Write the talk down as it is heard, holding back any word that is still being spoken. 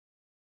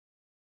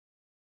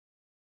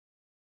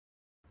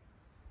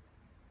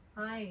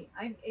Hi,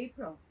 I'm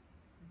April.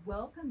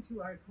 Welcome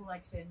to our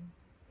collection,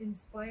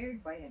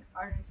 Inspired by an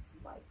Artist's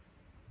Life.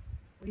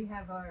 We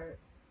have our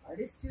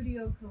Artist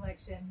Studio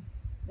collection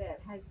that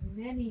has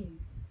many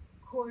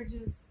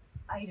gorgeous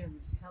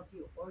items to help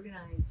you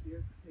organize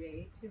your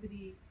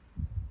creativity,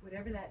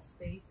 whatever that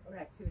space or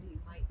activity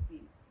might be.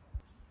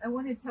 I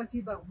want to talk to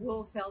you about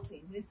wool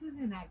felting. This is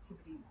an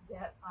activity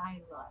that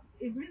I love.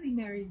 It really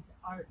marries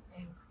art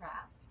and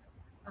craft.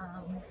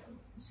 I'll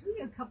show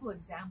you a couple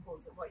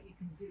examples of what you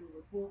can do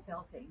with wool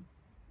felting.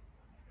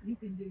 You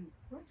can do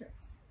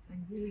portraits.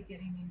 I'm really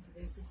getting into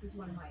this. This is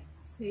one of my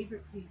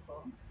favorite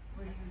people,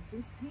 where you're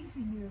just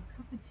painting your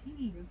cup of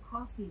tea, your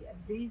coffee,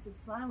 a vase of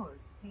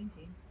flowers,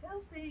 painting,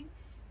 felting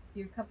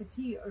your cup of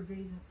tea or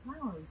vase of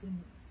flowers, and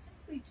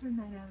simply turn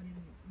that out in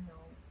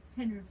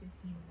 10 or 15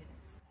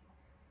 minutes.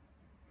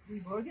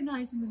 We've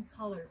organized them in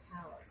color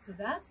palettes, so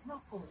that's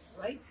helpful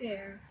right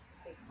there.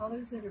 The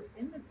colors that are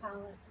in the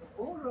palette, the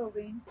wool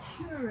roving,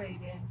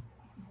 curated,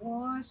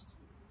 washed,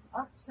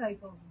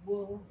 upcycled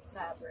wool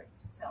fabric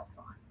to felt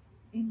on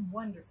in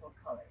wonderful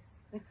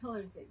colors. The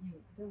colors that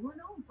we're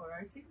known for,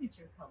 our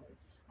signature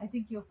colors. I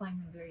think you'll find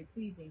them very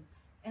pleasing.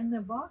 And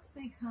the box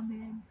they come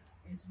in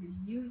is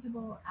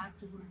reusable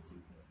afterwards.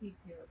 You can keep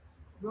your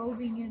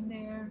roving in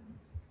there.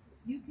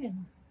 You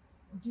can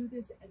do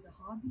this as a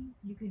hobby.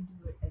 You can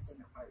do it as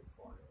an art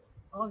form.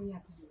 All you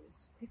have to do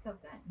is pick up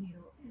that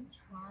needle and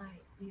try.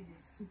 It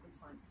is super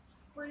fun.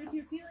 But if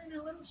you're feeling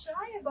a little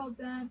shy about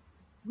that,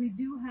 we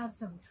do have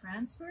some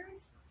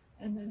transfers,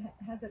 and then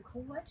has a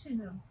collection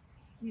of,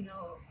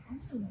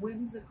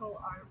 whimsical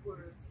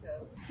artworks,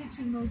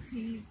 kitchen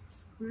motifs,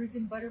 birds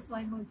and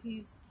butterfly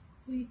motifs.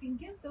 So you can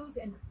get those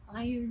and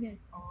iron it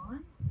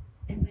on,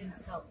 and then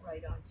felt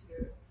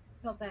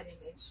that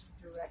image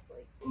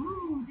directly.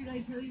 Ooh, did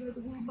I tell you about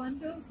the wool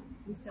bundles?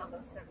 We sell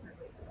those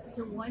separately.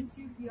 So once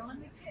you're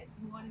beyond the kit,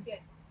 you want to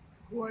get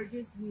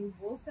gorgeous new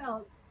wool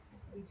felt,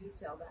 we do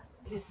sell that.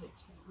 It is a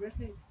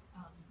terrific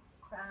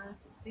craft,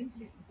 thing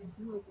you can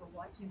do if we're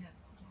watching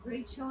a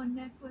great show on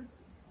Netflix.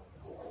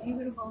 You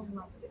would have all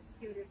loved it.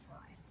 Give it a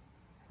try.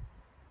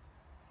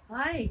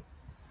 Hi,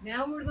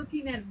 now we're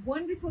looking at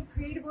wonderful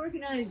creative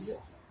organizers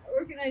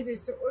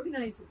to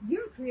organize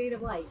your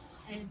creative life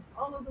and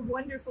all of the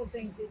wonderful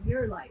things in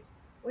your life,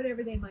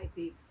 whatever they might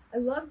be. I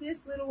love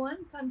this little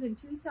one. Comes in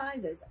 2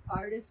 sizes,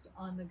 artist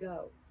on the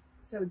go.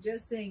 So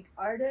just think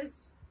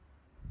artist,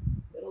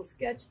 little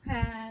sketch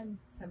pad,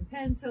 some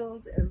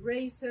pencils,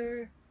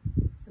 eraser,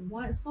 some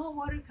small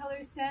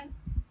watercolor set,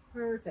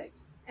 perfect.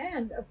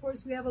 And of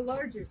course we have a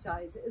larger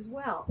size as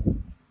well.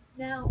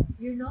 Now,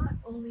 you're not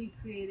only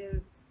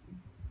creative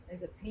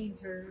as a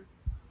painter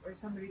or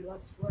somebody who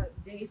loves to go out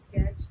and day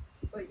sketch,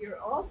 but you're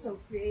also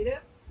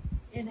creative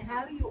in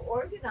how you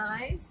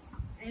organize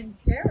and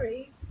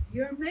carry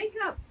your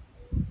makeup.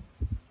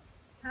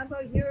 How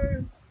about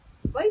your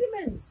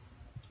vitamins?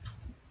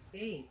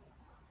 Hey,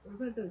 what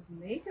about those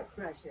makeup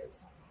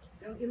brushes?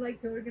 Don't you like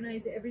to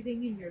organize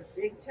everything in your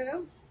big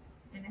toe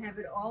and have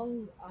it all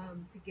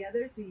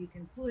together so you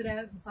can pull it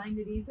out and find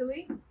it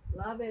easily?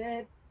 Love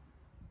it.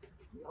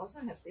 We also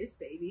have this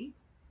baby.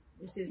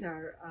 This is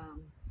our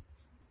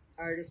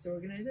artist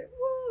organizer.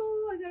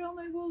 Whoa, I got all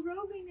my wool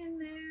roving in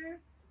there.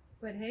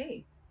 But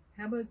hey,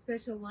 how about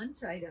special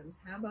lunch items?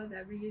 How about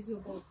that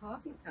reusable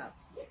coffee cup?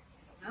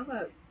 How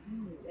about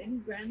any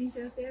grannies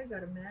out there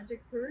got a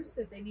magic purse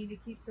that they need to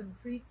keep some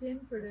treats in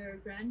for their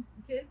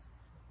grandkids?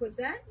 Put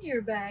that in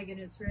your bag and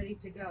it's ready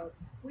to go.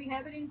 We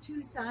have it in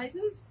 2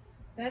 sizes.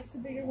 That's the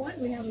bigger one.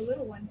 We have a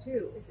little one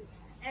too.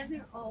 And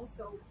they're all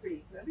so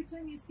pretty. So every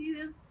time you see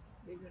them,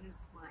 you're going to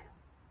smile.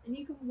 And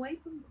you can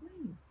wipe them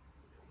clean.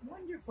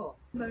 Wonderful.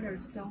 About our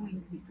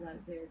sewing people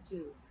out there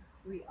too.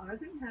 We are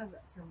going to have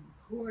some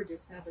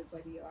gorgeous Fabric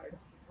Buddy art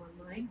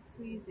online.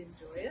 Please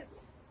enjoy it.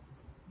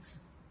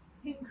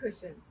 Pin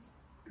cushions.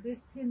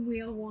 This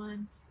pinwheel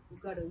one. We've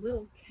got a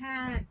little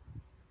cat.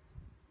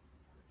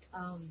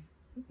 I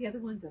think the other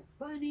one's a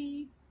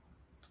bunny.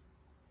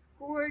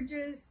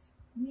 Gorgeous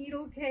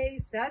needle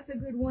case. That's a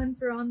good one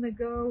for on the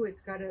go.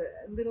 It's got a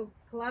little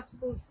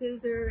collapsible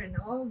scissor and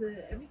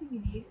everything you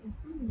need,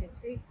 including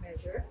a tape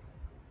measure.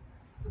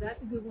 So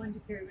that's a good one to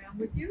carry around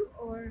with you.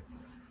 Or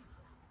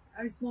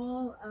our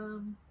small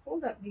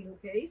fold-up needle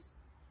case.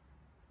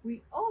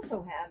 We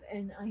also have,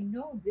 and I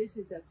know this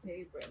is a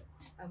favorite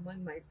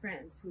among my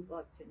friends who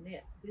love to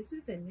knit, this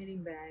is a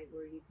knitting bag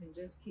where you can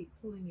just keep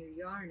pulling your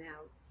yarn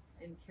out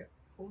and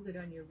hold it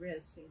on your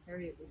wrist and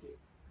carry it with you.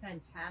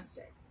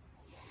 Fantastic.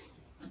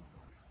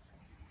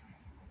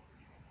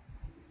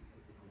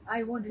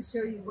 I want to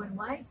show you one of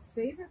my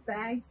favorite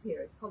bags here.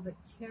 It's called the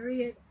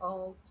Carry It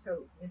All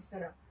Tote. It's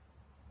got a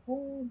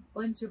whole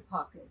bunch of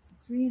pockets.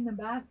 3 in the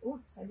back.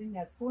 Oops, I think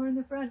that's 4 in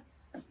the front.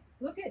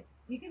 Look at,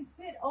 you can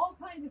fit all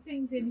kinds of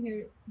things in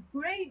here.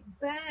 Great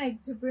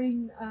bag to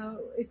bring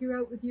if you're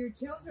out with your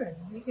children.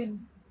 You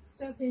can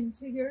stuff in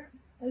Tigger,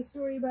 a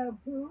story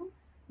about Pooh,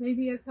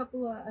 maybe a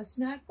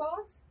snack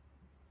box,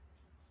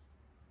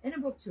 and a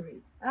book to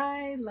read.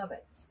 I love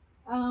it.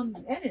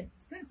 And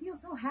it's going to feel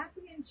so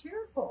happy and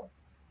cheerful.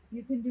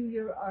 You can do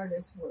your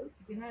artist work.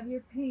 You can have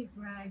your paint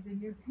rags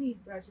and your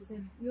paint brushes,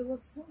 and you'll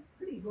look so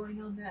pretty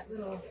going on that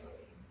little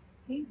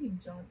painting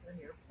joint on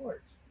your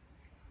porch.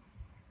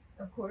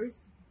 Of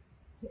course,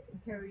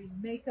 carries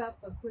makeup,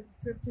 a quick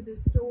trip to the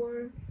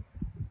store,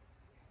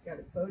 got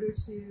a photo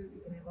shoot,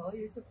 you can have all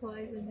your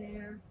supplies in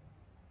there.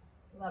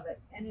 Love it.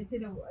 And it's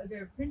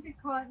they're printed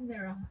cotton,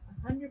 they're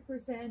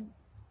 100%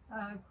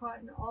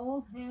 cotton,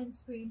 all hand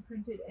screen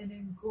printed and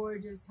in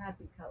gorgeous,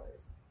 happy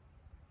colors.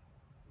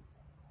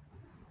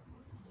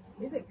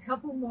 Here's a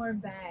couple more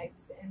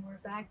bags, and we're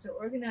back to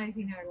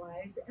organizing our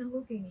lives and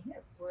looking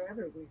hip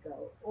wherever we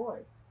go,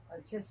 or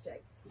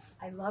artistic.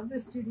 I love the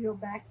studio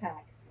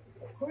backpack.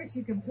 Of course,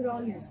 you can put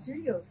all your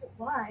studio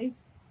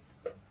supplies,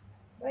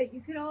 but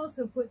you can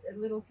also put the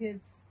little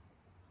kids'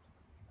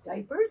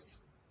 diapers,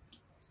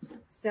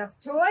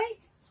 stuffed toy,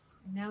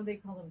 and now they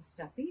call them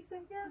stuffies,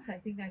 I guess. I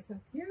think that's so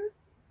cute.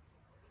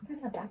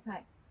 Look at that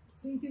backpack.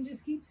 So you can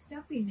just keep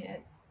stuffing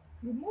it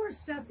with more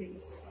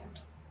stuffies.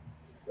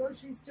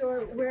 Grocery store,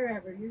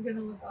 wherever, you're going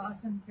to look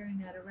awesome carrying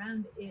that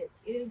around. It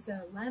is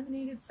a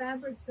laminated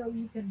fabric, so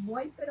you can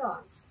wipe it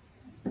off.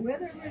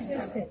 Weather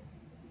resistant.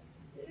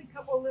 A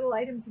couple little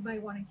items you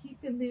might want to keep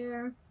in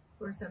there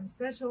for some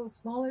special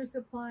smaller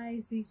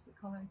supplies. These we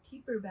call them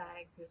keeper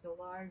bags. There's a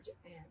large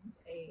and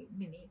a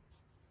mini.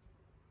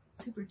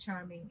 Super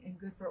charming and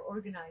good for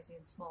organizing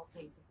small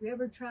things. If we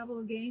ever travel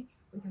again,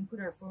 we can put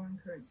our foreign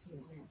currency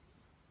in there.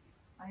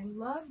 I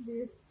love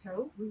this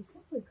tote. We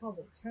simply call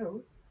it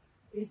tote.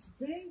 It's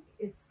big,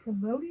 it's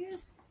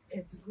commodious,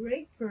 it's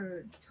great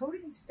for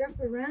toting stuff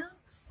around.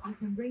 You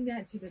can bring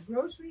that to the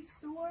grocery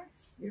store,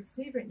 your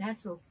favorite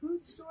natural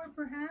food store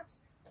perhaps.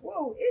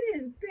 Whoa, it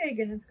is big,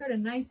 and it's got a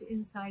nice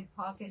inside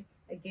pocket.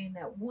 Again,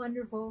 that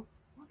wonderful,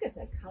 look at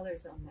the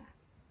colors on that.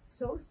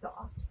 So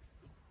soft,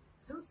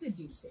 so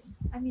seducing.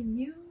 I mean,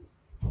 you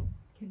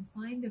can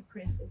find a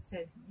print that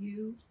says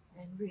you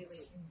and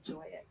really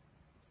enjoy it.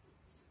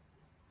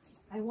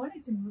 I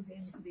wanted to move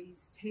into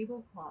these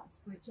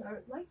tablecloths, which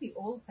are like the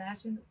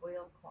old-fashioned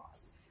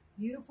oilcloths.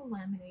 Beautiful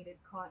laminated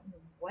cotton,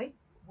 white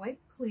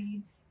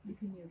clean. You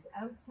can use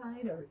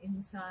outside or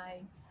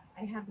inside.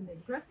 I have them in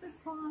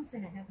breakfast cloths,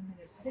 and I have them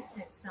in a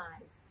picnic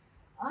size.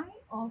 I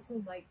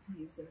also like to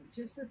use them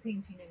just for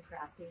painting and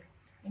crafting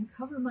and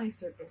cover my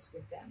surface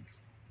with them.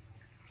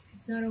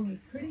 It's not only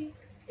pretty,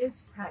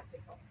 it's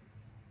practical.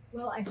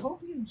 Well, I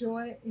hope you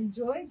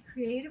enjoyed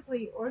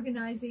creatively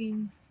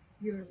organizing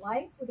your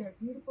life with our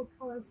beautiful,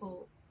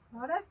 colorful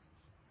product.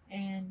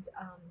 And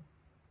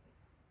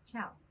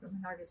ciao from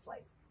An Artist's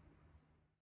Life.